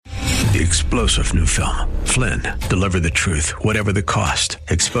The explosive new film, Flynn, deliver the truth, whatever the cost.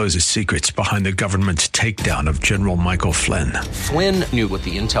 Exposes secrets behind the government's takedown of General Michael Flynn. Flynn knew what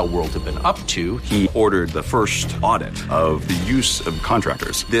the intel world had been up to. He ordered the first audit of the use of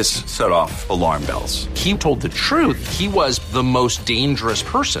contractors. This set off alarm bells. He told the truth. He was the most dangerous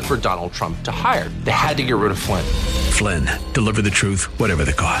person for Donald Trump to hire. They had to get rid of Flynn. Flynn, deliver the truth, whatever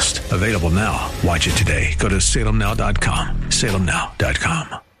the cost. Available now. Watch it today. Go to salemnow.com.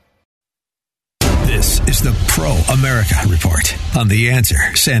 salemnow.com. This is the Pro America Report on The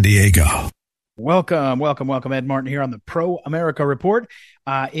Answer San Diego. Welcome. Ed Martin here on the Pro America Report.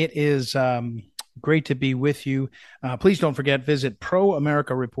 It is great to be with you. Please don't forget, visit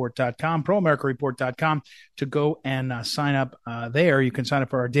proamericareport.com, proamericareport.com to go and sign up there. You can sign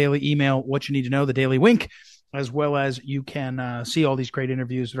up for our daily email, What You Need to Know, the Daily Wink, as well as you can see all these great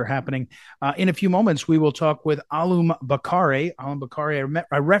interviews that are happening. In a few moments, we will talk with Alum Bakare. Alum Bakare,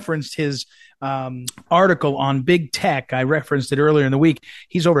 I referenced his article on big tech. I referenced it earlier in the week.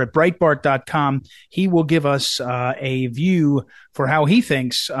 He's over at Breitbart.com. He will give us a view for how he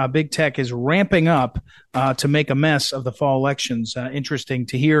thinks big tech is ramping up to make a mess of the fall elections. Interesting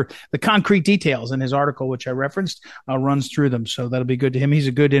to hear the concrete details in his article, which I referenced, runs through them. So that'll be good to him. He's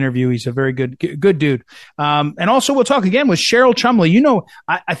a good interview. He's a very good dude. And also we'll talk again with Cheryl Chumley. You know,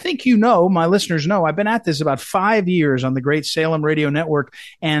 I think you know, my listeners know, I've been at this about 5 years on the Great Salem Radio Network.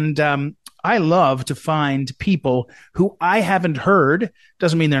 And I love to find people who I haven't heard.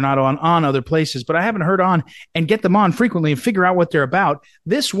 Doesn't mean they're not on other places, but I haven't heard on, and get them on frequently and figure out what they're about.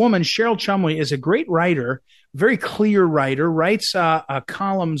 This woman, Cheryl Chumley, is a great writer, very clear writer, writes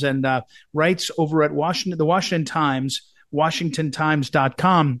columns and writes over at the Washington Times,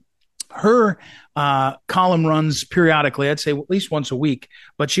 WashingtonTimes.com. Her column runs periodically, I'd say at least once a week,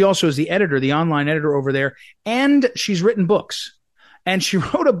 but she also is the editor, the online editor over there, and she's written books. And she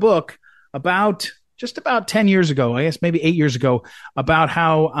wrote a book just about 10 years ago, I guess maybe 8 years ago, about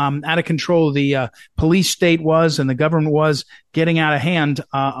how out of control the police state was and the government was, getting out of hand,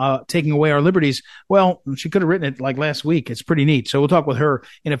 taking away our liberties. Well, she could have written it like last week. It's pretty neat. So we'll talk with her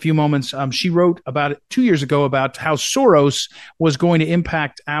in a few moments. She wrote about it 2 years ago about how Soros was going to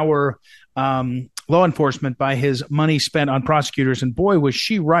impact our law enforcement by his money spent on prosecutors. And boy, was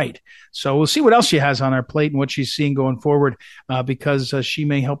she right. So we'll see what else she has on her plate and what she's seeing going forward, because she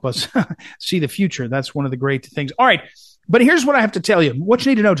may help us see the future. That's one of the great things. All right. But here's what I have to tell you. What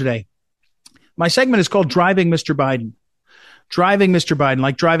you need to know today. My segment is called Driving Mr. Biden. Driving Mr. Biden,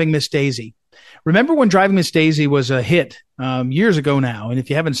 like Driving Miss Daisy. Remember when Driving Miss Daisy was a hit years ago now? And if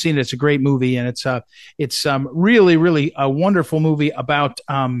you haven't seen it, it's a great movie. And it's really, really a wonderful movie about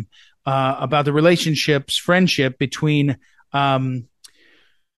the relationships, friendship between an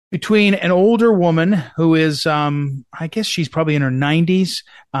older woman who is, I guess she's probably in her 90s,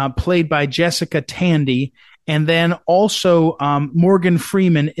 played by Jessica Tandy. And then also Morgan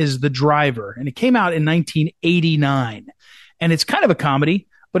Freeman is the driver. And it came out in 1989. And it's kind of a comedy,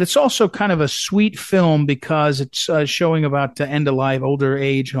 but it's also kind of a sweet film because it's showing about end of life, older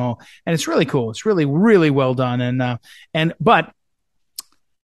age and all. And it's really cool. It's really, really well done. But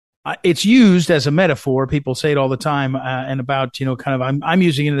it's used as a metaphor. People say it all the time, and about, kind of, I'm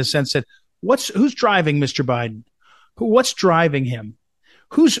using it in the sense that who's driving Mr. Biden? What's driving him?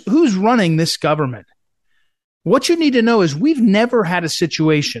 Who's running this government? What you need to know is we've never had a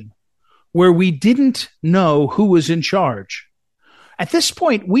situation where we didn't know who was in charge. At this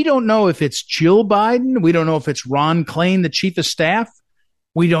point, we don't know if it's Jill Biden. We don't know if it's Ron Klain, the chief of staff.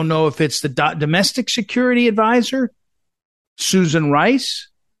 We don't know if it's the domestic security advisor, Susan Rice.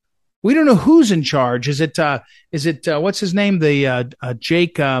 We don't know who's in charge. Is it what's his name?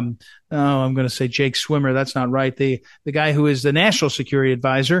 Jake, I'm going to say Jake Swimmer. That's not right. The guy who is the national security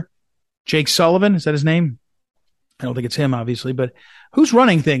advisor, Jake Sullivan. Is that his name? I don't think it's him, obviously, but who's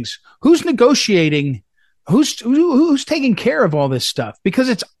running things? Who's negotiating? Who's taking care of all this stuff? Because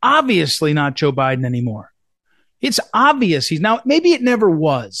it's obviously not Joe Biden anymore. It's obvious he's now, maybe it never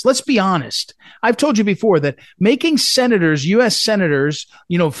was. Let's be honest. I've told you before that making senators, U.S. senators,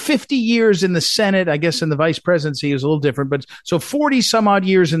 50 years in the Senate, I guess in the vice presidency is a little different, but so 40 some odd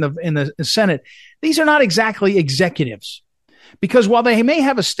years in the Senate, these are not exactly executives, because while they may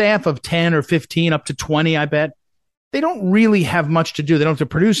have a staff of 10 or 15 up to 20, I bet, they don't really have much to do. They don't have to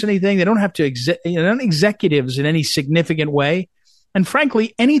produce anything. They don't have to they're not executives in any significant way. And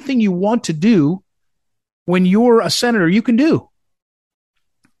frankly, anything you want to do when you're a senator, you can do.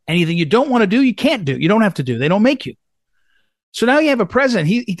 Anything you don't want to do, you can't do. You don't have to do. They don't make you. So now you have a president.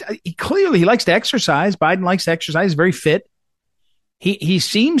 He clearly likes to exercise. Biden likes to exercise. He's very fit. He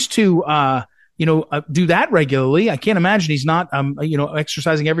seems to do that regularly. I can't imagine he's not,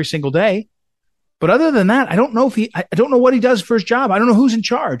 exercising every single day. But other than that, I don't know what he does for his job. I don't know who's in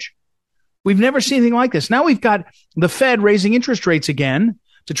charge. We've never seen anything like this. Now we've got the Fed raising interest rates again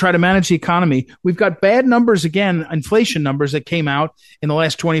to try to manage the economy. We've got bad numbers again, inflation numbers that came out in the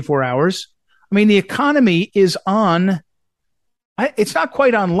last 24 hours. I mean, the economy is it's not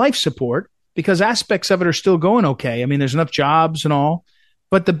quite on life support because aspects of it are still going okay. I mean, there's enough jobs and all,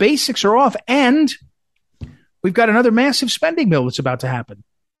 but the basics are off. And we've got another massive spending bill that's about to happen.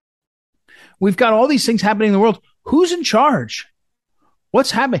 We've got all these things happening in the world. Who's in charge? What's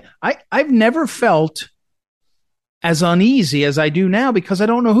happening? I've never felt as uneasy as I do now because I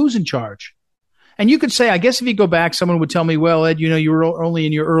don't know who's in charge. And you could say, I guess if you go back, someone would tell me, well, Ed, you were only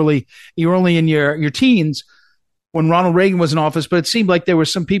in your teens when Ronald Reagan was in office, but it seemed like there were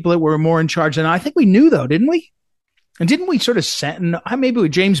some people that were more in charge than I think we knew, though, didn't we? And didn't we sort of maybe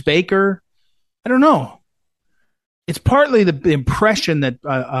with James Baker? I don't know. It's partly the impression that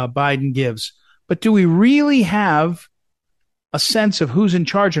Biden gives, but do we really have a sense of who's in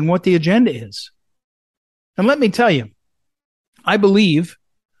charge and what the agenda is? And let me tell you, I believe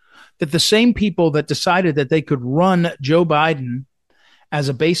that the same people that decided that they could run Joe Biden as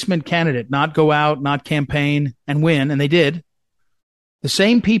a basement candidate, not go out, not campaign and win, and they did, the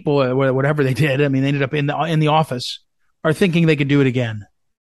same people, whatever they did, I mean, they ended up in the office, are thinking they could do it again.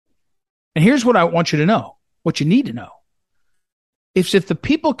 And here's what I want you to know. What you need to know is if the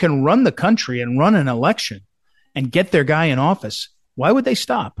people can run the country and run an election and get their guy in office, why would they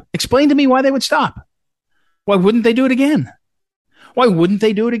stop? Explain to me why they would stop. Why wouldn't they do it again? Why wouldn't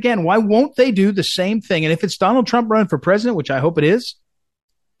they do it again? Why won't they do the same thing? And if it's Donald Trump running for president, which I hope it is,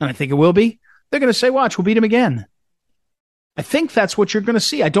 and I think it will be, they're going to say, watch, we'll beat him again. I think that's what you're going to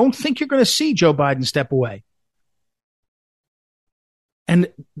see. I don't think you're going to see Joe Biden step away.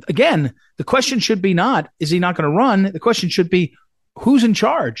 And again, the question should be not, is he not going to run? The question should be, who's in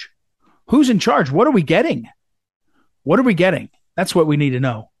charge? Who's in charge? What are we getting? What are we getting? That's what we need to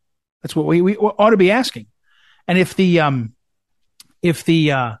know. That's what we ought to be asking. And if the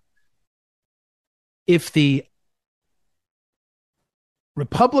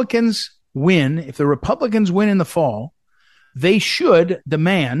Republicans win, if the Republicans win in the fall, they should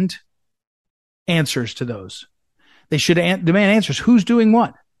demand answers to those. They should demand answers. Who's doing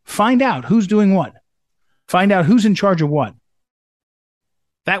what? Find out who's doing what. Find out who's in charge of what.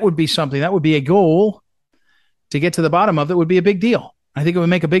 That would be something. That would be a goal to get to the bottom of. That would be a big deal. I think it would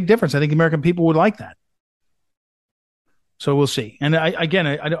make a big difference. I think the American people would like that. So we'll see. And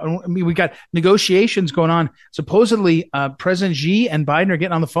we got negotiations going on. Supposedly, President Xi and Biden are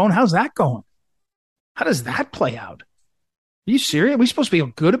getting on the phone. How's that going? How does that play out? Are you serious? Are we supposed to feel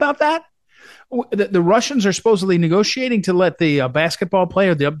good about that? The Russians are supposedly negotiating to let the basketball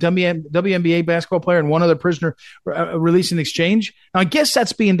player, the WNBA basketball player, and one other prisoner release in exchange. Now, I guess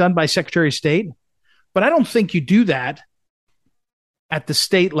that's being done by Secretary of State, but I don't think you do that at the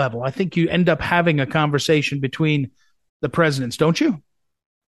state level. I think you end up having a conversation between the presidents, don't you?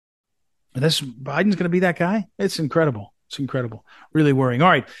 Biden's going to be that guy? It's incredible. It's incredible. Really worrying. All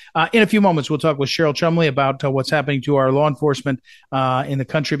right. In a few moments, we'll talk with Cheryl Chumley about what's happening to our law enforcement in the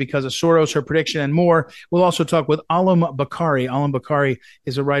country because of Soros, her prediction, and more. We'll also talk with Alam Bakari. Alam Bakari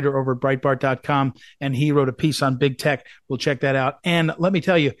is a writer over at Breitbart.com, and he wrote a piece on big tech. We'll check that out. And let me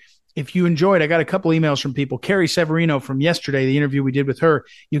tell you, if you enjoyed, I got a couple emails from people. Carrie Severino from yesterday, the interview we did with her.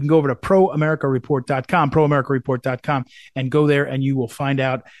 You can go over to proamericareport.com, and go there and you will find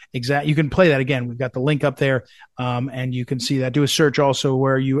out exactly. You can play that again. We've got the link up there, and you can see that. Do a search also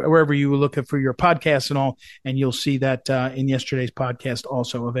wherever you look for your podcasts and all, and you'll see that in yesterday's podcast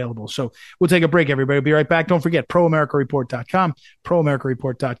also available. So we'll take a break, everybody. We'll be right back. Don't forget proamericareport.com,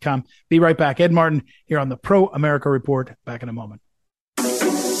 proamericareport.com. Be right back. Ed Martin here on the Pro America Report. Back in a moment.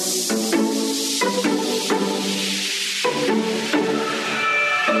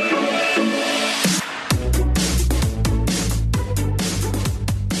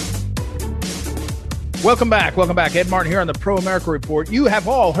 Welcome back. Ed Martin here on the Pro America Report. You have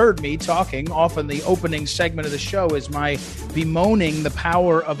all heard me talking often. The opening segment of the show is my bemoaning the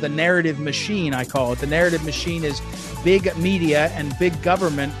power of the narrative machine, I call it. The narrative machine is big media and big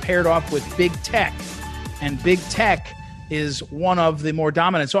government paired off with big tech. And big tech is one of the more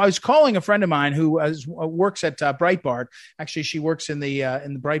dominant. So I was calling a friend of mine who works at Breitbart. Actually, she works in the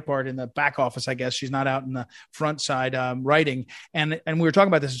Breitbart in the back office, I guess. She's not out in the front side writing. And we were talking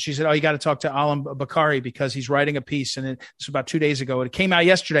about this, and she said, "Oh, you got to talk to Alam Bakari because he's writing a piece." And this was about 2 days ago. It came out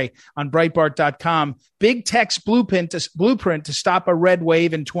yesterday on Breitbart.com. Big Tech's blueprint to stop a red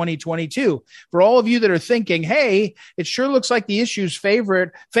wave in 2022. For all of you that are thinking, "Hey, it sure looks like the issues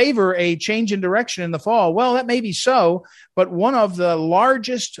favor a change in direction in the fall." Well, that may be so, but one of the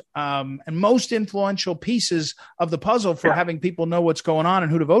largest and most influential pieces of the puzzle for having people know what's going on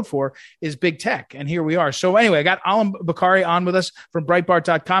and who to vote for is Big Tech. And here we are. So anyway, I got Alam Bakari on with us from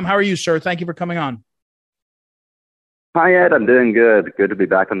Breitbart.com. How are you, sir? Thank you for coming on. Hi, Ed. I'm doing good. Good to be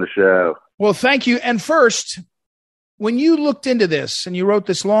back on the show. Well, thank you. And first, when you looked into this and you wrote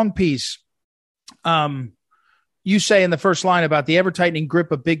this long piece, you say in the first line about the ever-tightening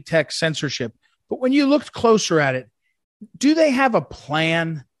grip of big tech censorship. But when you looked closer at it, do they have a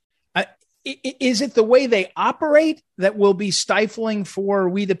plan? Is it the way they operate that will be stifling for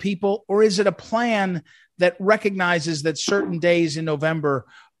we the people, or is it a plan that recognizes that certain days in November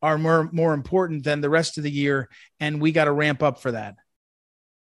are more important than the rest of the year, and we got to ramp up for that?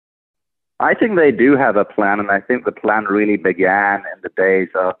 I think they do have a plan, and I think the plan really began in the days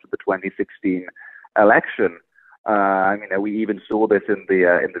after the 2016 election. We even saw this in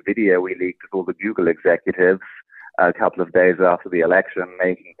the video we leaked with all the Google executives a couple of days after the election,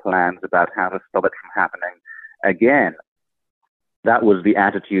 making plans about how to stop it from happening again. That was the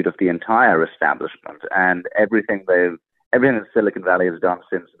attitude of the entire establishment, and everything that Silicon Valley has done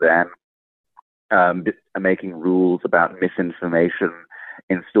since then, making rules about misinformation,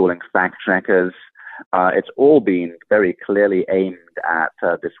 installing fact checkers. It's all been very clearly aimed at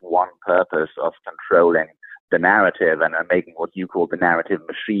this one purpose of controlling the narrative and making what you call the narrative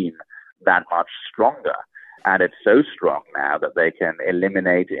machine that much stronger. And it's so strong now that they can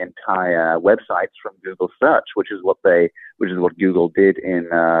eliminate entire websites from Google search, which is what Google did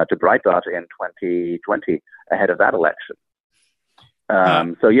to Breitbart in 2020 ahead of that election.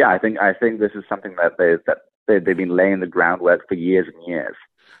 So yeah, I think this is something that they've been laying the groundwork for years and years.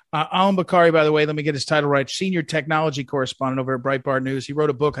 Alam Bakari, by the way, let me get his title right. Senior technology correspondent over at Breitbart News. He wrote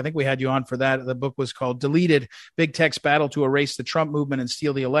a book. I think we had you on for that. The book was called "Deleted: Big Tech's Battle to Erase the Trump Movement and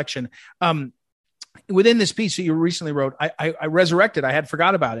Steal the Election." Within this piece that you recently wrote, I resurrected. I had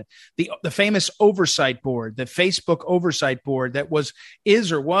forgot about it. The famous oversight board, the Facebook oversight board that was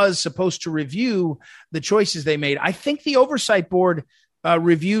supposed to review the choices they made. I think the oversight board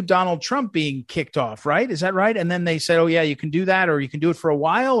reviewed Donald Trump being kicked off, right? Is that right? And then they said, "Oh yeah, you can do that, or you can do it for a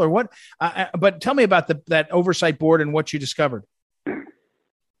while," or what? But tell me about that oversight board and what you discovered.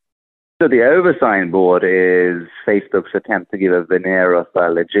 So the oversight board is Facebook's attempt to give a veneer of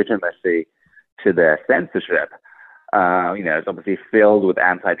legitimacy to their censorship. It's obviously filled with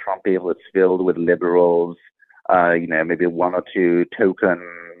anti-Trump people. It's filled with liberals. Maybe one or two token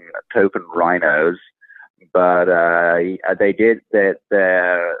rhinos. But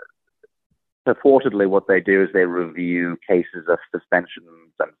purportedly what they do is they review cases of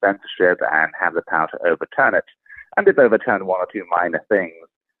suspensions and censorship and have the power to overturn it. And they've overturned one or two minor things,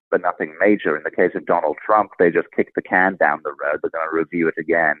 but nothing major. In the case of Donald Trump, they just kicked the can down the road. They're going to review it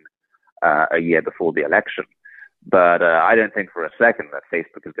again a year before the election. But I don't think for a second that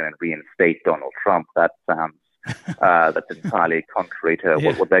Facebook is going to reinstate Donald Trump. That sounds that's entirely contrary to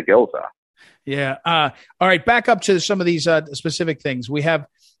what their goals are. Yeah. All right. Back up to some of these specific things. We have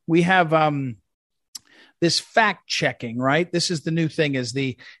this fact checking, right? This is the new thing.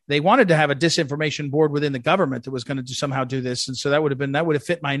 They wanted to have a disinformation board within the government that was going to somehow do this, and so that would have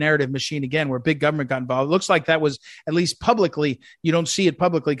fit my narrative machine again, where big government got involved. It looks like that was at least publicly. You don't see it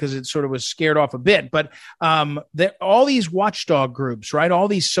publicly because it sort of was scared off a bit. But all these watchdog groups, right? All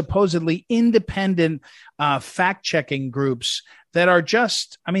these supposedly independent fact checking groups that are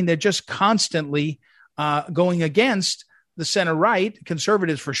they're just constantly going against the center right,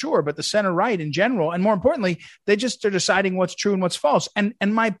 conservatives for sure, but the center right in general. And more importantly, they're deciding what's true and what's false. And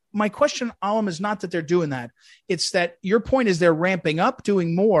my question, Alam, is not that they're doing that. It's that your point is they're ramping up,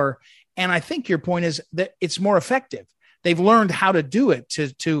 doing more. And I think your point is that it's more effective. They've learned how to do it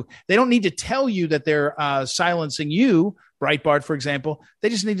they don't need to tell you that they're silencing you, Breitbart, for example. They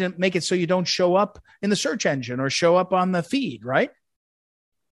just need to make it so you don't show up in the search engine or show up on the feed, right?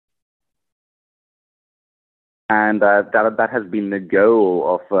 And that has been the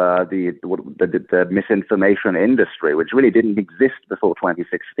goal of the misinformation industry, which really didn't exist before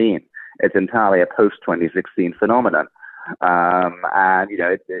 2016. It's entirely a post-2016 phenomenon.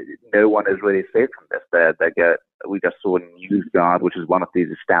 No one is really safe from this. We just saw NewsGuard, which is one of these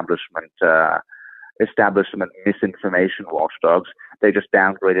establishment establishment misinformation watchdogs. They just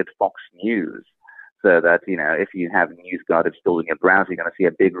downgraded Fox News so that, if you have NewsGuard installed in your browser, you're going to see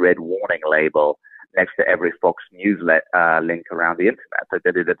a big red warning label next to every Fox News link around the internet. So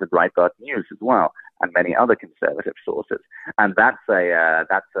they did it to Breitbart News as well, and many other conservative sources. And that's a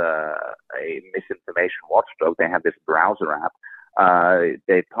misinformation watchdog. They have this browser app.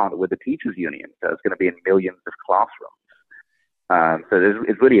 They partnered with the teachers union, so it's going to be in millions of classrooms. So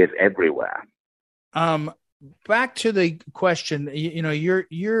it really is everywhere. Back to the question, you're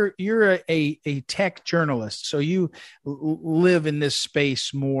a tech journalist, so you live in this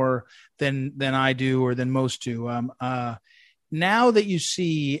space more than I do or than most do. Now that you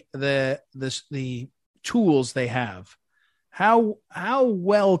see the tools they have, how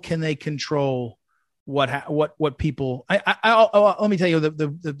well can they control what people? Let me tell you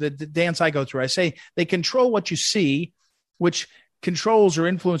the dance I go through. I say they control what you see, which controls or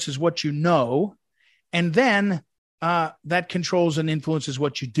influences what you know. And then that controls and influences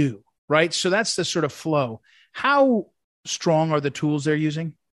what you do, right? So that's the sort of flow. How strong are the tools they're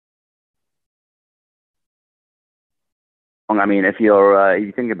using? Well, I mean, if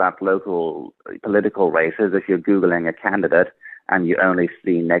you think about local political races, if you're Googling a candidate and you only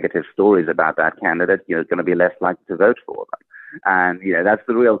see negative stories about that candidate, you're going to be less likely to vote for them. And, that's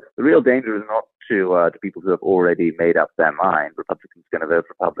the real danger is not to people who have already made up their mind. Republicans are going to vote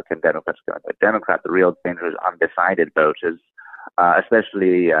Republican, Democrats are going to vote Democrat. The real danger is undecided voters,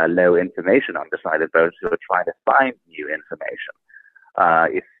 especially low information undecided voters who are trying to find new information.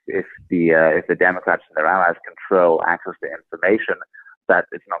 If the Democrats and their allies control access to information, that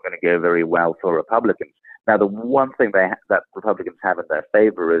it's not going to go very well for Republicans. Now, the one thing that Republicans have in their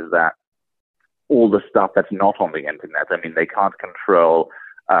favor is that all the stuff that's not on the internet. I mean, they can't control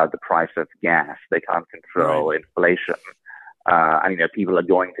the price of gas. They can't control inflation. And, people are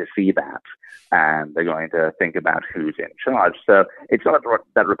going to see that, and they're going to think about who's in charge. So it's not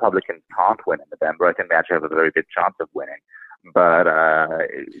that Republicans can't win in November. I think they actually have a very good chance of winning. But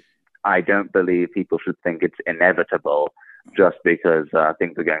I don't believe people should think it's inevitable just because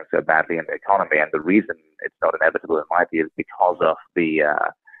things are going so badly in the economy. And the reason it's not inevitable, in my view, is because of the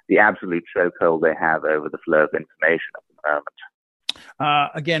absolute chokehold they have over the flow of information at the moment.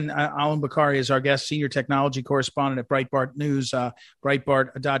 Again, Alan Bokhari is our guest, senior technology correspondent at Breitbart News,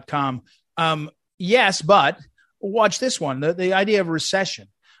 Breitbart.com. Yes, but watch this one, the idea of recession,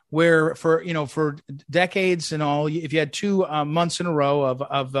 where for decades and all, if you had 2 months in a row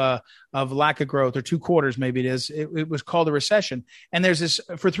of lack of growth, or 2 quarters, maybe it was called a recession. And there's this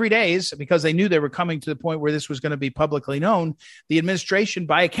for 3 days, because they knew they were coming to the point where this was going to be publicly known. The administration,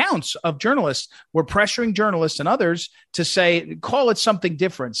 by accounts of journalists, were pressuring journalists and others to say, call it something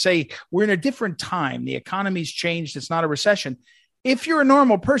different. Say, we're in a different time. The economy's changed. It's not a recession. If you're a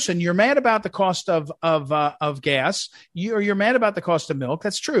normal person, you're mad about the cost of gas, you're mad about the cost of milk.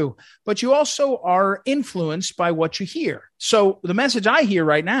 That's true. But you also are influenced by what you hear. So the message I hear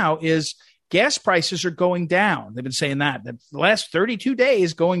right now is gas prices are going down. They've been saying that the last 32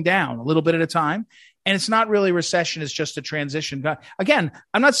 days going down a little bit at a time. And it's not really a recession. It's just a transition. Again,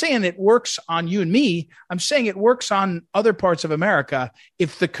 I'm not saying it works on you and me. I'm saying it works on other parts of America.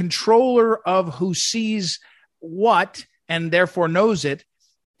 If the controller of who sees what and therefore knows it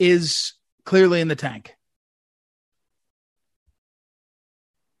is clearly in the tank.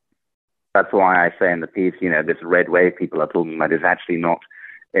 That's why I say in the piece, this red wave people are talking about is actually not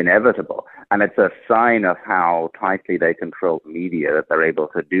inevitable. And it's a sign of how tightly they control the media that they're able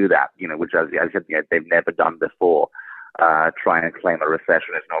to do that, which as I said, they've never done before. Trying to claim a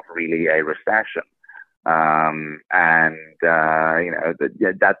recession is not really a recession. That's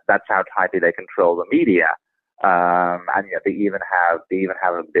how tightly they control the media. And they even have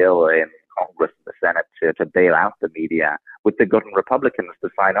a bill in Congress and the Senate to bail out the media, which they've gotten Republicans to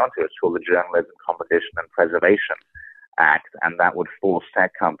sign on to. It's called the Journalism Competition and Preservation Act, and that would force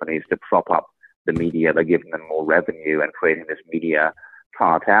tech companies to prop up the media by giving them more revenue and creating this media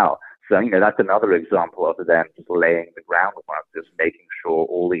cartel. So, that's another example of them just laying the groundwork, just making sure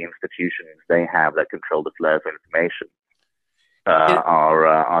all the institutions they have that control the flow of information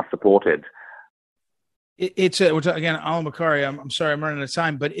are supported. Again, Alan Bokhari, I'm sorry, I'm running out of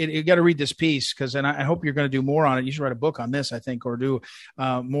time, but you got to read this piece and I hope you're going to do more on it. You should write a book on this, I think, or do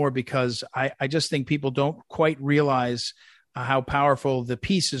more, because I just think people don't quite realize how powerful the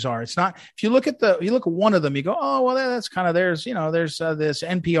pieces are. It's not, if you look at one of them, you go, oh, well, that's kind of, there's this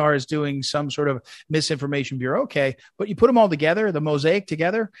NPR is doing some sort of misinformation bureau. Okay. But you put them all together, the mosaic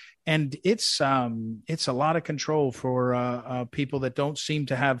together, and it's a lot of control for people that don't seem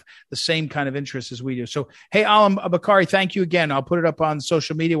to have the same kind of interests as we do. So, hey, Alam Bakari, thank you again. I'll put it up on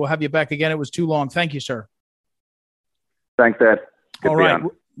social media. We'll have you back again. It was too long. Thank you, sir. Thanks, Ed. All right.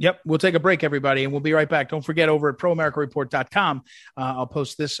 Yep. We'll take a break, everybody, and we'll be right back. Don't forget, over at proamericareport.com, I'll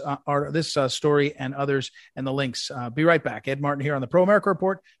post this story and others and the links. Be right back. Ed Martin here on the Pro America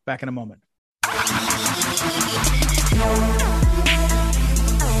Report. Back in a moment.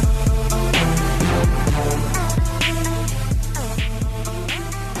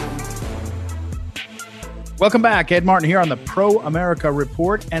 Welcome back. Ed Martin here on the Pro America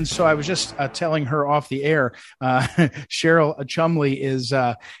Report. And so I was just telling her off the air, Cheryl Chumley is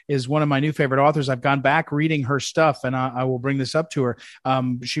one of my new favorite authors. I've gone back reading her stuff, and I will bring this up to her.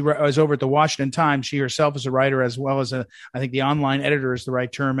 She was over at the Washington Times. She herself is a writer, as well as I think the online editor is the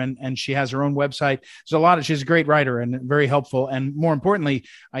right term. And she has her own website. She's a great writer and very helpful. And more importantly,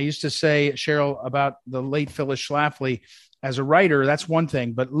 I used to say, Cheryl, about the late Phyllis Schlafly, as a writer, that's one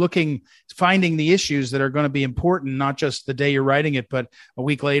thing, but finding the issues that are going to be important, not just the day you're writing it, but a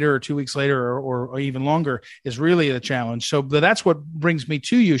week later or 2 weeks later or even longer, is really the challenge. So that's what brings me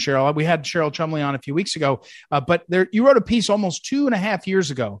to you, Cheryl. We had Cheryl Chumley on a few weeks ago, but you wrote a piece almost 2.5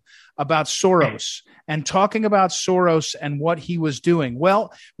 years ago about Soros and talking about Soros and what he was doing.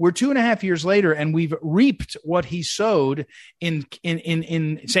 Well, we're 2.5 years later, and we've reaped what he sowed in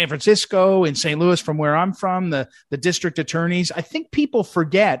San Francisco, in St. Louis, from where I'm from, the district attorneys. I think people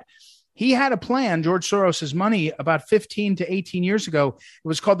forget he had a plan, George Soros' money, about 15 to 18 years ago. It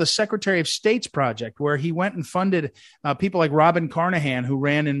was called the Secretary of State's Project, where he went and funded people like Robin Carnahan, who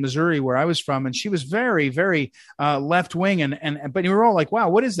ran in Missouri, where I was from. And she was very, very left wing. But you were all like, wow,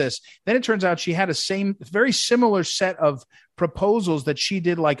 what is this? Then it turns out she had very similar set of proposals that she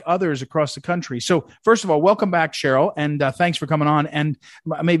did like others across the country. So first of all, welcome back, Cheryl. And thanks for coming on. And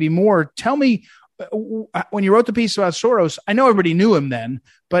maybe more, tell me, when you wrote the piece about Soros, I know everybody knew him then,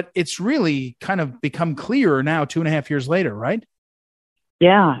 but it's really kind of become clearer now 2.5 years later, right?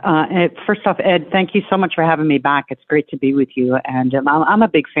 Yeah. First off, Ed, thank you so much for having me back. It's great to be with you. And I'm a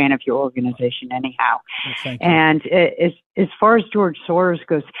big fan of your organization anyhow. Well, thank you. And as far as George Soros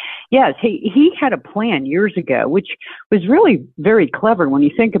goes, yes, he had a plan years ago, which was really very clever when you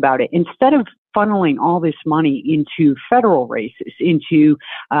think about it. Instead of funneling all this money into federal races, into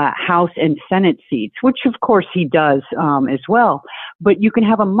House and Senate seats, which of course he does as well, but you can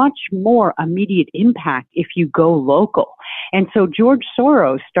have a much more immediate impact if you go local. And so George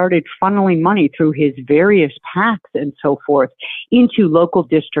Soros started funneling money through his various PACs and so forth into local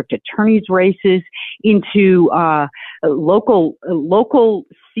district attorneys' races, into local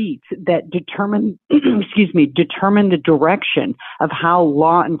seats that determine the direction of how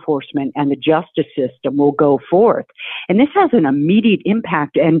law enforcement and the justice system will go forth. And this has an immediate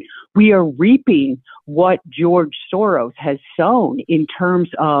impact, and we are reaping what George Soros has sown in terms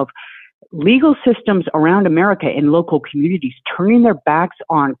of legal systems around America and local communities turning their backs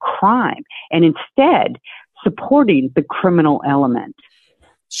on crime and instead supporting the criminal element.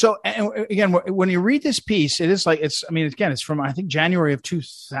 So, and again, when you read this piece, it's from, I think, January of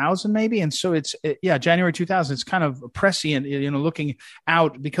 2000, maybe. And so January 2000, it's kind of prescient, looking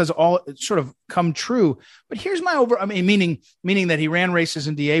out, because all sort of come true. But here's my meaning that he ran races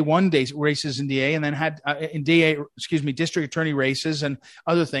in DA, won races in DA, and then had district attorney races and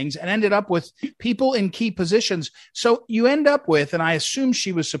other things, and ended up with people in key positions. So you end up with, and I assume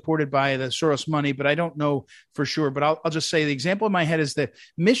she was supported by the Soros money, but I don't know for sure. But I'll just say the example in my head is that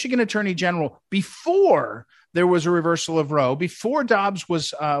Michigan Attorney General, before there was a reversal of Roe, before Dobbs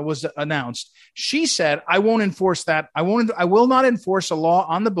was announced, she said, "I won't enforce that. I will not enforce a law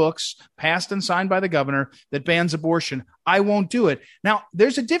on the books passed and signed by the governor that bans abortion. I won't do it." Now,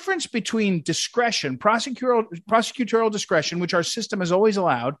 there's a difference between discretion, prosecutorial discretion, which our system has always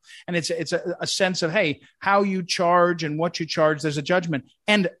allowed, and it's a sense of, hey, how you charge and what you charge. There's a judgment,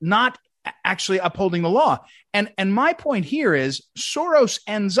 and not actually upholding the law. And my point here is Soros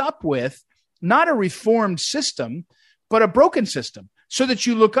ends up with not a reformed system, but a broken system, so that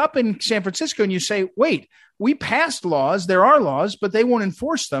you look up in San Francisco and you say, wait, we passed laws, there are laws, but they won't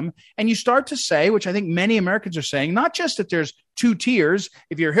enforce them. And you start to say, which I think many Americans are saying, not just that there's two tiers.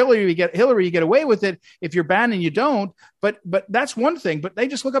 If you're Hillary, you get away with it. If you're Bannon, you don't. But that's one thing. But they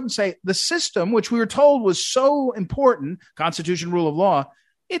just look up and say, the system, which we were told was so important, Constitution, rule of law,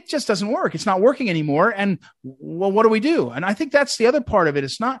 it just doesn't work. It's not working anymore. And well, what do we do? And I think that's the other part of it.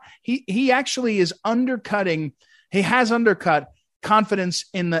 It's not, he actually is undercutting He has undercut confidence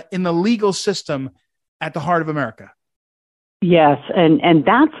in the legal system at the heart of America. Yes, and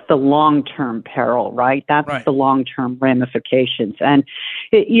that's the long-term peril, right? That's right. The long-term ramifications. And,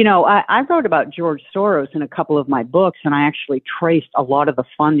 I wrote about George Soros in a couple of my books, and I actually traced a lot of the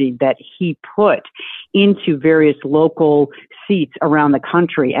funding that he put into various local seats around the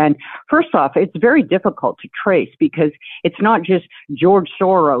country. And first off, it's very difficult to trace because it's not just George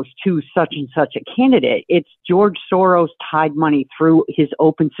Soros to such and such a candidate. It's George Soros tied money through his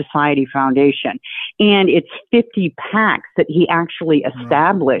Open Society Foundation. And it's 50 PACs that he actually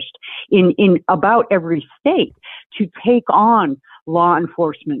established in about every state to take on law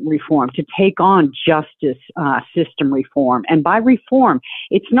enforcement reform, to take on justice system reform. And by reform,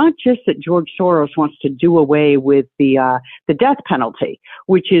 it's not just that George Soros wants to do away with the death penalty,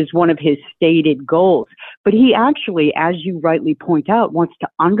 which is one of his stated goals, but he actually, as you rightly point out, wants to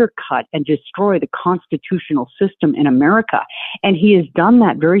undercut and destroy the constitutional system in America. And he has done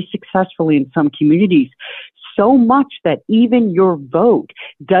that very successfully in some communities. So much that even your vote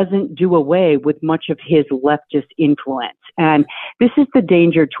doesn't do away with much of his leftist influence. And this is the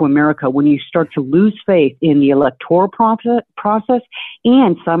danger to America when you start to lose faith in the electoral process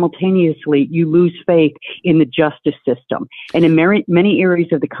and simultaneously you lose faith in the justice system. And in many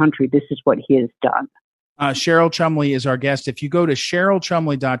areas of the country, this is what he has done. Cheryl Chumley is our guest. If you go to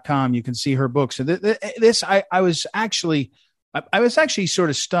CherylChumley.com, you can see her books. So I was actually sort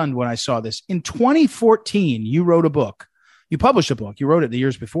of stunned when I saw this. In 2014, you wrote a book. You published a book. You wrote it the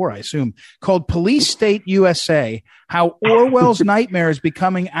years before, I assume, called Police State USA, How Orwell's Nightmare is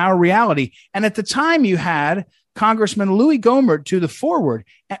Becoming Our Reality. And at the time, you had Congressman Louis Gohmert to the forward.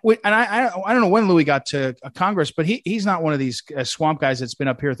 And I don't know when Louis got to Congress, but he's not one of these swamp guys that's been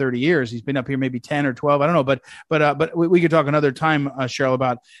up here 30 years. He's been up here maybe 10 or 12. I don't know. But we could talk another time, Cheryl,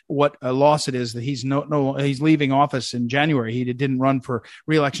 about what a loss it is that he's leaving office in January. He didn't run for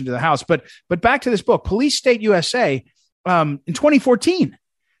re-election to the House. But back to this book, Police State USA, in 2014.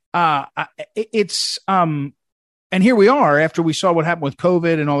 And here we are after we saw what happened with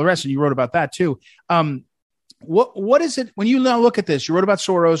COVID and all the rest. And you wrote about that too. What is it when you now look at this? You wrote about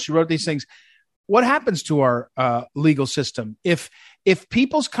Soros. You wrote these things. What happens to our legal system if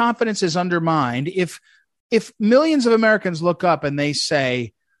people's confidence is undermined? If millions of Americans look up and they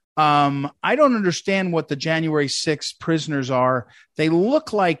say, I don't understand what the January 6th prisoners are. They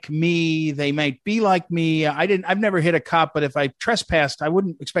look like me. They might be like me. I've never hit a cop, but if I trespassed, I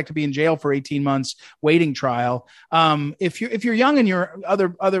wouldn't expect to be in jail for 18 months waiting trial. If you're young and you're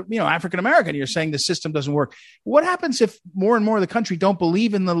other, African American, you're saying the system doesn't work. What happens if more and more of the country don't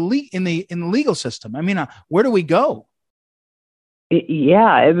believe in the legal system? I mean, where do we go?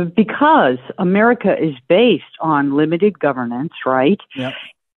 Yeah, because America is based on limited governance, right? Yep.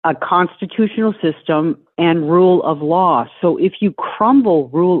 A constitutional system and rule of law. So if you crumble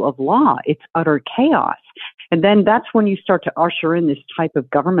rule of law, it's utter chaos. And then that's when you start to usher in this type of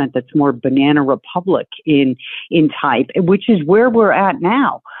government that's more banana republic in type, which is where we're at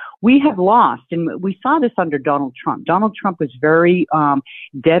now. We have lost, and we saw this under Donald Trump. Donald Trump was very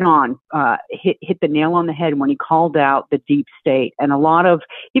dead on, hit the nail on the head when he called out the deep state. And a lot of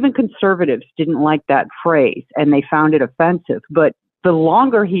even conservatives didn't like that phrase, and they found it offensive. But the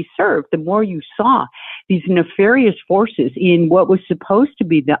longer he served, the more you saw these nefarious forces in what was supposed to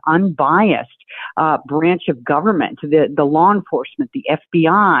be the unbiased branch of government, the law enforcement, the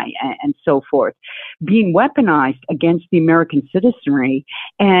FBI, and so forth, being weaponized against the American citizenry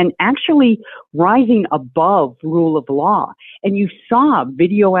and actually rising above rule of law. And you saw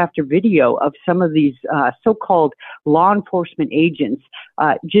video after video of some of these so-called law enforcement agents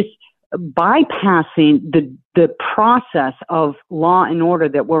just bypassing the process of law and order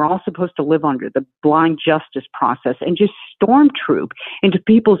that we're all supposed to live under, the blind justice process, and just stormtroop into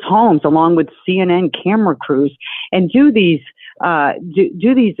people's homes along with CNN camera crews and do these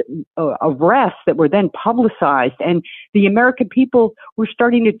arrests that were then publicized, and the American people were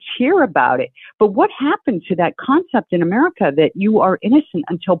starting to cheer about it. But what happened to that concept in America that you are innocent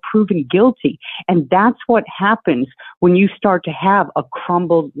until proven guilty? And that's what happens when you start to have a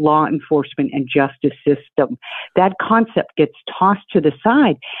crumbled law enforcement and justice system. That concept gets tossed to the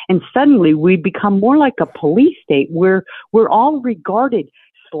side, and suddenly we become more like a police state where we're all regarded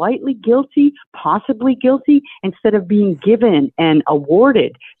slightly guilty, possibly guilty, instead of being given and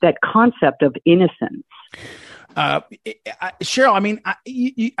awarded that concept of innocence. Cheryl, I mean,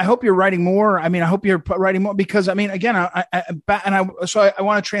 I hope you're writing more. I mean, I hope you're writing more because, I mean, again, I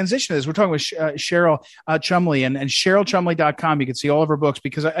want to transition to this. We're talking with Cheryl Chumley and CherylChumley.com. You can see all of her books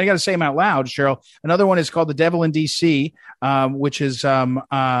because I got to say them out loud, Cheryl. Another one is called The Devil in D.C., which is from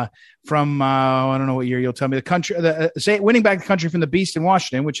from I don't know what year, you'll tell me, the country, winning back the country from the beast in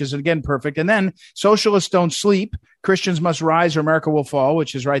Washington, which is again perfect. And then socialists don't sleep, Christians must rise or America will fall,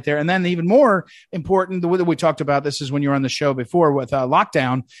 which is right there. And then even more important, the way that we talked about this is when you were on the show before with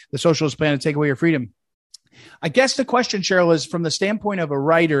lockdown, the socialist plan to take away your freedom. I guess the question, Cheryl, is from the standpoint of a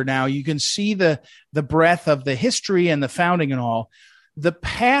writer now, you can see the breadth of the history and the founding and all. The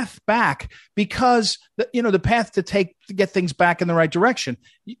path back, because the path to get things back in the right direction.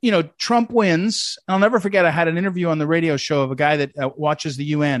 Trump wins. I'll never forget. I had an interview on the radio show of a guy that watches the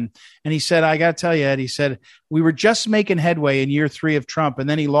UN, and he said, "I got to tell you, Ed," he said, "we were just making headway in year 3 of Trump, and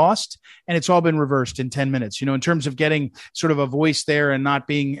then he lost, and it's all been reversed in 10 minutes." In terms of getting sort of a voice there and not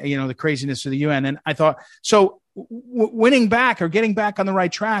being, the craziness of the UN. And I thought, so winning back or getting back on the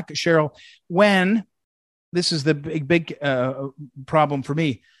right track, Cheryl, when. This is the big problem for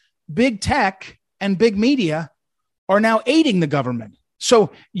me. Big tech and big media are now aiding the government.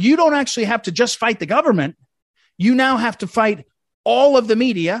 So you don't actually have to just fight the government. You now have to fight all of the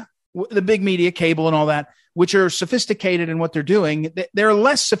media, the big media, cable and all that, which are sophisticated in what they're doing. They're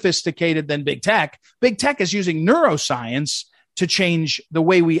less sophisticated than big tech. Big tech is using neuroscience to change the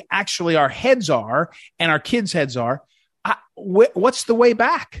way our heads are and our kids' heads are. What's the way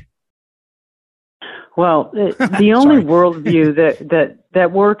back? Well, the only worldview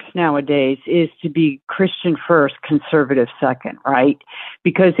that works nowadays is to be Christian first, conservative second, right?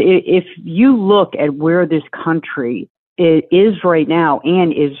 Because if you look at where this country is right now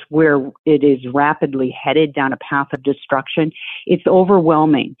and is where it is rapidly headed down a path of destruction, it's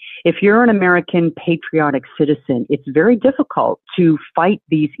overwhelming. If you're an American patriotic citizen, it's very difficult to fight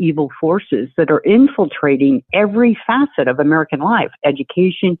these evil forces that are infiltrating every facet of American life: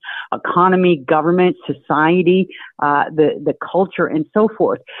 education, economy, government, society, the culture, and so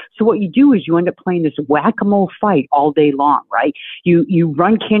forth. So what you do is you end up playing this whack-a-mole fight all day long, right? You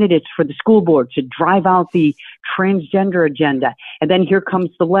run candidates for the school board to drive out the transgender agenda, and then here comes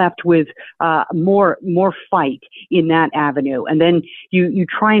the left with more fight in that avenue, and then you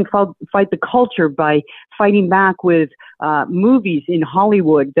try and fight the culture by fighting back with movies in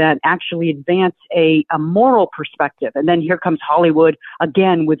Hollywood that actually advance a moral perspective, and then here comes Hollywood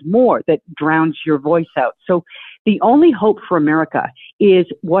again with more that drowns your voice out. So the only hope for America is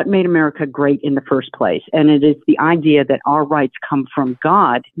what made America great in the first place, and it is the idea that our rights come from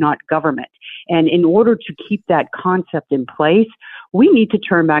God, not government. And in order to keep that concept in place, we need to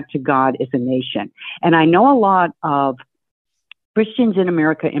turn back to God as a nation. And I know a lot of Christians in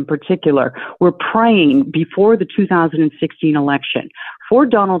America in particular were praying before the 2016 election for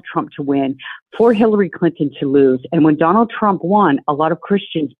Donald Trump to win, for Hillary Clinton to lose. And when Donald Trump won, a lot of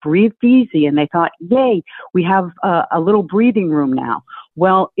Christians breathed easy and they thought, yay, we have a little breathing room now.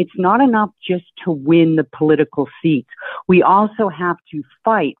 Well, it's not enough just to win the political seats. We also have to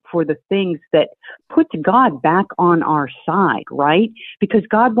fight for the things that put God back on our side, right? Because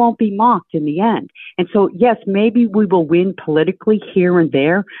God won't be mocked in the end. And so, yes, maybe we will win politically here and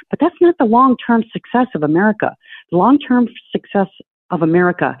there, but that's not the long-term success of America. The long-term success of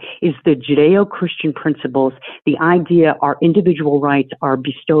America is the Judeo-Christian principles, the idea our individual rights are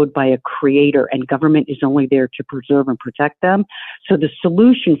bestowed by a creator and government is only there to preserve and protect them. So the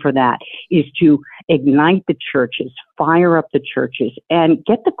solution for that is to ignite the churches, fire up the churches, and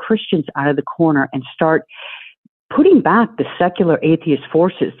get the Christians out of the corner and start putting back the secular atheist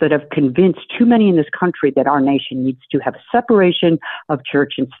forces that have convinced too many in this country that our nation needs to have a separation of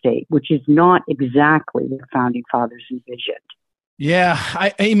church and state, which is not exactly what the founding fathers envisioned. Yeah,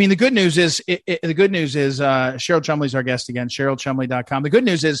 I mean, the good news is Cheryl Chumley's our guest again, CherylChumley.com. The good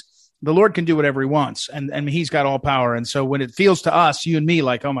news is the Lord can do whatever he wants, and he's got all power. And so when it feels to us, you and me,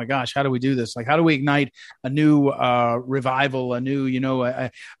 like, oh my gosh, how do we do this? Like, how do we ignite a new revival, a new, a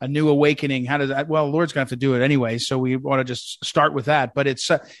new awakening? How does that? Well, the Lord's going to have to do it anyway. So we want to just start with that. But it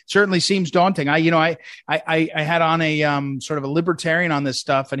certainly seems daunting. I had on a sort of a libertarian on this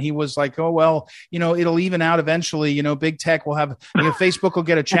stuff, and he was like, oh, well, it'll even out eventually. Big tech will have, Facebook will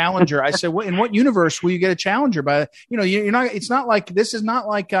get a challenger. I said, well, in what universe will you get a challenger? By, you're not, it's not like, this is not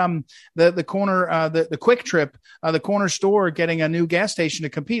like, the corner, the Quick Trip, the corner store getting a new gas station to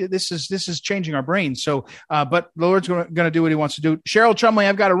compete. This is changing our brains. So, but the Lord's going to do what he wants to do. Cheryl Chumley,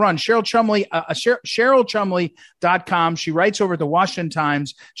 I've got to run. Cheryl Chumley, CherylChumley.com. She writes over at the Washington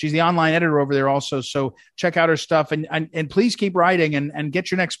Times. She's the online editor over there also. So check out her stuff and please keep writing and get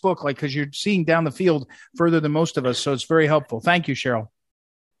your next book, because you're seeing down the field further than most of us. So it's very helpful. Thank you, Cheryl.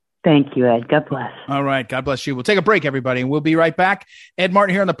 Thank you, Ed. God bless. All right. God bless you. We'll take a break, everybody, and we'll be right back. Ed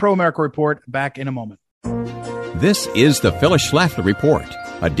Martin here on the Pro America Report. Back in a moment. This is the Phyllis Schlafly Report,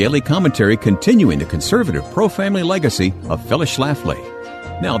 a daily commentary continuing the conservative pro-family legacy of Phyllis Schlafly.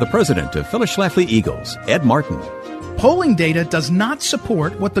 Now, the president of Phyllis Schlafly Eagles, Ed Martin. Polling data does not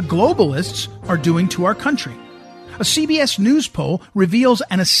support what the globalists are doing to our country. A CBS News poll reveals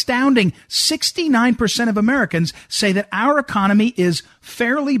an astounding 69% of Americans say that our economy is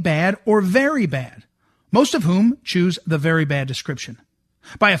fairly bad or very bad, most of whom choose the very bad description.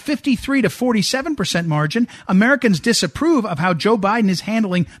 By a 53 to 47% margin, Americans disapprove of how Joe Biden is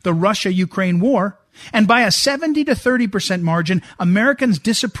handling the Russia-Ukraine war. And by a 70 to 30% margin, Americans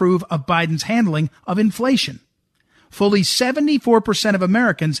disapprove of Biden's handling of inflation. Fully 74% of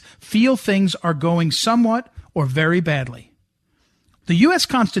Americans feel things are going somewhat or very badly. The U.S.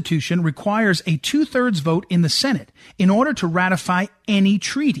 Constitution requires a 2/3 vote in the Senate in order to ratify any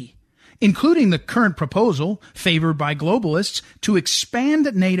treaty, including the current proposal, favored by globalists, to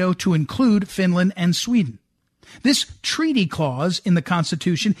expand NATO to include Finland and Sweden. This treaty clause in the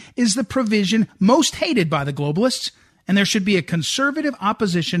Constitution is the provision most hated by the globalists, and there should be a conservative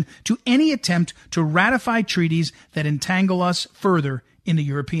opposition to any attempt to ratify treaties that entangle us further into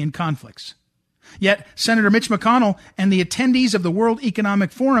European conflicts. Yet, Senator Mitch McConnell and the attendees of the World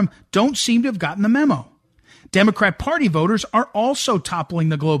Economic Forum don't seem to have gotten the memo. Democrat Party voters are also toppling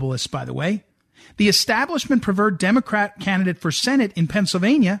the globalists, by the way. The establishment-preferred Democrat candidate for Senate in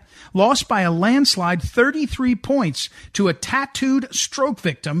Pennsylvania lost by a landslide 33 points to a tattooed stroke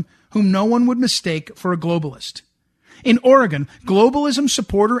victim whom no one would mistake for a globalist. In Oregon, globalism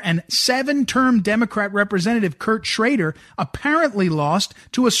supporter and 7-term Democrat Representative Kurt Schrader apparently lost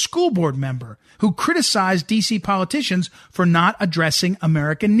to a school board member who criticized D.C. politicians for not addressing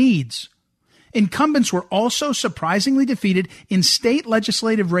American needs. Incumbents were also surprisingly defeated in state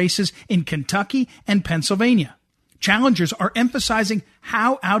legislative races in Kentucky and Pennsylvania. Challengers are emphasizing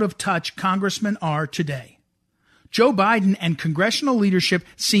how out of touch congressmen are today. Joe Biden and congressional leadership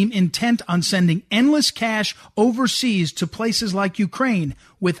seem intent on sending endless cash overseas to places like Ukraine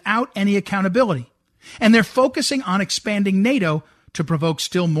without any accountability. And they're focusing on expanding NATO to provoke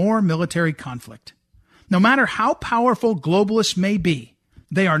still more military conflict. No matter how powerful globalists may be,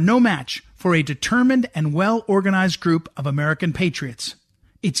 they are no match for a determined and well-organized group of American patriots.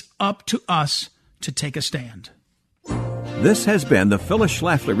 It's up to us to take a stand. This has been the Phyllis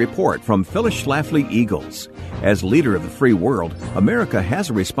Schlafly Report from Phyllis Schlafly Eagles. As leader of the free world, America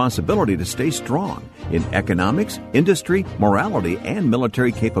has a responsibility to stay strong in economics, industry, morality, and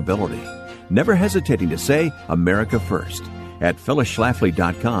military capability. Never hesitating to say America first. At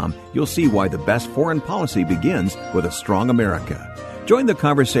phyllisschlafly.com, you'll see why the best foreign policy begins with a strong America. Join the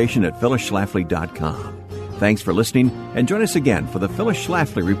conversation at phyllisschlafly.com. Thanks for listening, and join us again for the Phyllis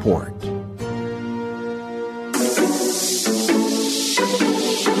Schlafly Report.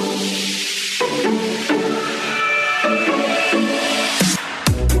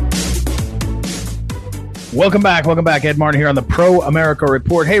 Welcome back. Ed Martin here on the Pro America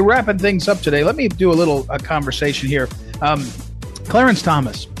Report. Hey, wrapping things up today, let me do a little conversation here. Clarence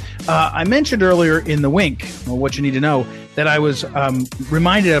Thomas. I mentioned earlier in the Wink, what you need to know, that I was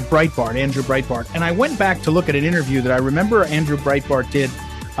reminded of Breitbart, Andrew Breitbart. And I went back to look at an interview that I remember Andrew Breitbart did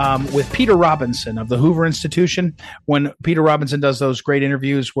with Peter Robinson of the Hoover Institution, when Peter Robinson does those great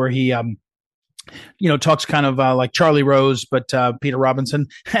interviews where he talks kind of like Charlie Rose, but Peter Robinson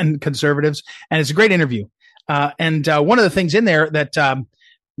and conservatives. And it's a great interview. And one of the things in there that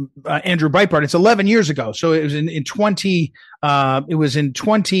Andrew Breitbart, it's 11 years ago. So it was in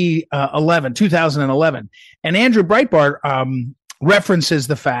 2011. And Andrew Breitbart references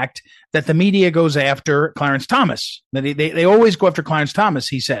the fact that the media goes after Clarence Thomas. That they always go after Clarence Thomas,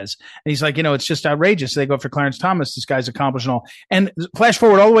 he says. And he's like, it's just outrageous. They go after Clarence Thomas. This guy's accomplished and all. And flash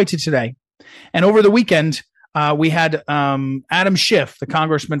forward all the way to today. And over the weekend, we had Adam Schiff, the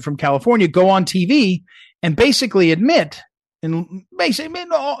congressman from California, go on TV and basically admit, in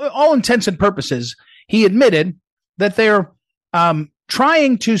all intents and purposes, he admitted that they're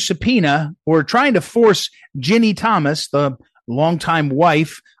trying to subpoena or trying to force Ginny Thomas, the longtime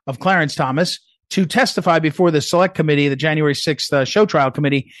wife of Clarence Thomas, to testify before the select committee, the January 6th show trial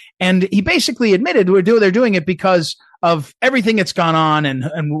committee. And he basically admitted they're doing it because of everything that's gone on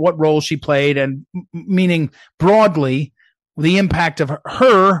and what role she played, and meaning broadly the impact of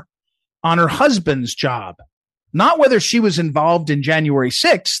her on her husband's job. Not whether she was involved in January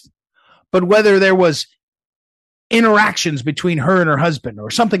 6th, but whether there was interactions between her and her husband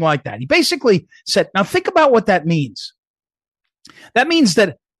or something like that. He basically said, now think about what that means. That means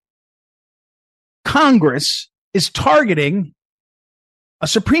that Congress is targeting a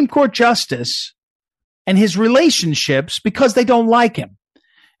Supreme Court justice and his relationships because they don't like him.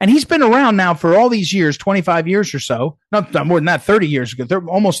 And he's been around now for all these years, 25 years or so, not more than that, 30 years ago,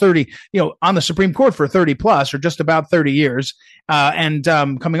 almost 30, on the Supreme Court for 30 plus, or just about 30 years. And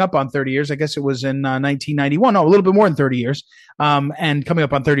coming up on 30 years, I guess it was in 1991, a little bit more than 30 years, and coming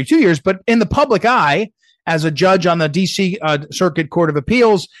up on 32 years. But in the public eye, as a judge on the D.C. Circuit Court of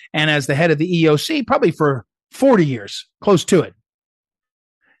Appeals and as the head of the EEOC, probably for 40 years, close to it.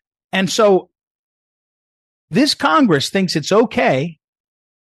 And so this Congress thinks it's okay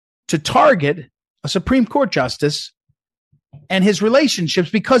to target a Supreme Court justice and his relationships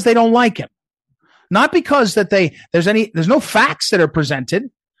because they don't like him. Not because that there's no facts that are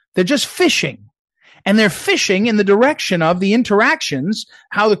presented. They're just fishing. And they're fishing in the direction of the interactions,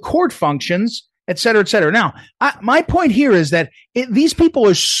 how the court functions, et cetera, et cetera. Now, my point here is that these people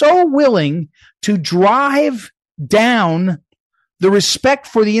are so willing to drive down the respect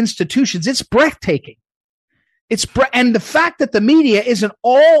for the institutions. It's breathtaking. And the fact that the media isn't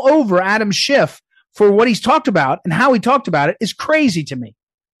all over Adam Schiff for what he's talked about and how he talked about it is crazy to me.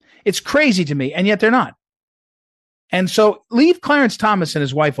 It's crazy to me, and yet they're not. And so leave Clarence Thomas and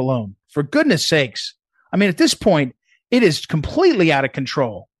his wife alone, for goodness sakes. I mean, at this point, it is completely out of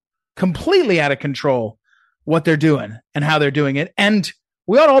control what they're doing and how they're doing it. And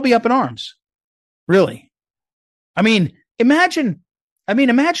we ought to all be up in arms, really. I mean, imagine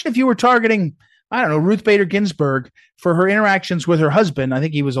if you were targeting, I don't know, Ruth Bader Ginsburg for her interactions with her husband. I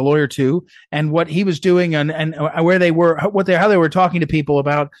think he was a lawyer too, and what he was doing and where they were, how they were talking to people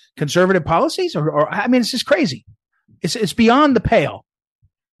about conservative policies. Or I mean, it's just crazy. It's beyond the pale.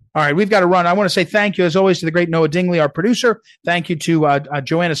 All right, we've got to run. I want to say thank you, as always, to the great Noah Dingley, our producer. Thank you to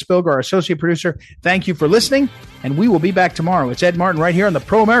Joanna Spilger, our associate producer. Thank you for listening, and we will be back tomorrow. It's Ed Martin right here on the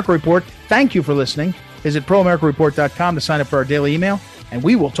Pro America Report. Thank you for listening. Visit proamericareport.com to sign up for our daily email, and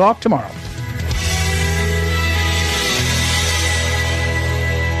we will talk tomorrow.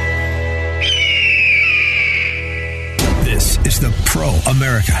 This is the Pro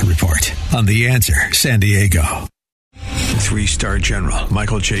America Report on The Answer San Diego. 3-star General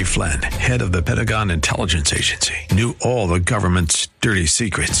Michael J. Flynn, head of the Pentagon Intelligence Agency, knew all the government's dirty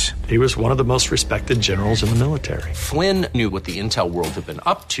secrets. He was one of the most respected generals in the military. Flynn knew what the intel world had been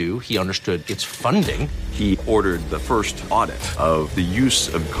up to. He understood its funding. He ordered the first audit of the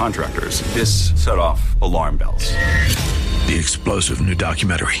use of contractors. This set off alarm bells. The explosive new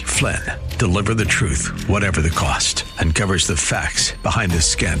documentary, Flynn, Deliver the Truth, Whatever the Cost, uncovers the facts behind this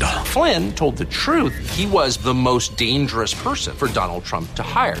scandal. Flynn told the truth. He was the most dangerous person for Donald Trump to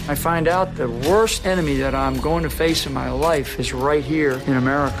hire. I find out the worst enemy that I'm going to face in my life is right here in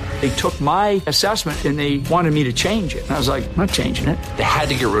America. They took my assessment and they wanted me to change it. And I was like, I'm not changing it. They had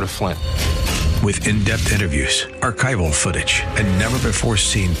to get rid of Flynn. With in-depth interviews, archival footage, and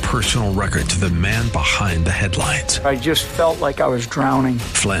never-before-seen personal records of the man behind the headlines. I just felt like I was drowning.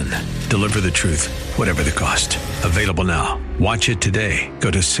 Flynn, Deliver the Truth, Whatever the Cost. Available now. Watch it today.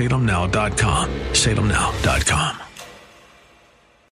 Go to salemnow.com. salemnow.com.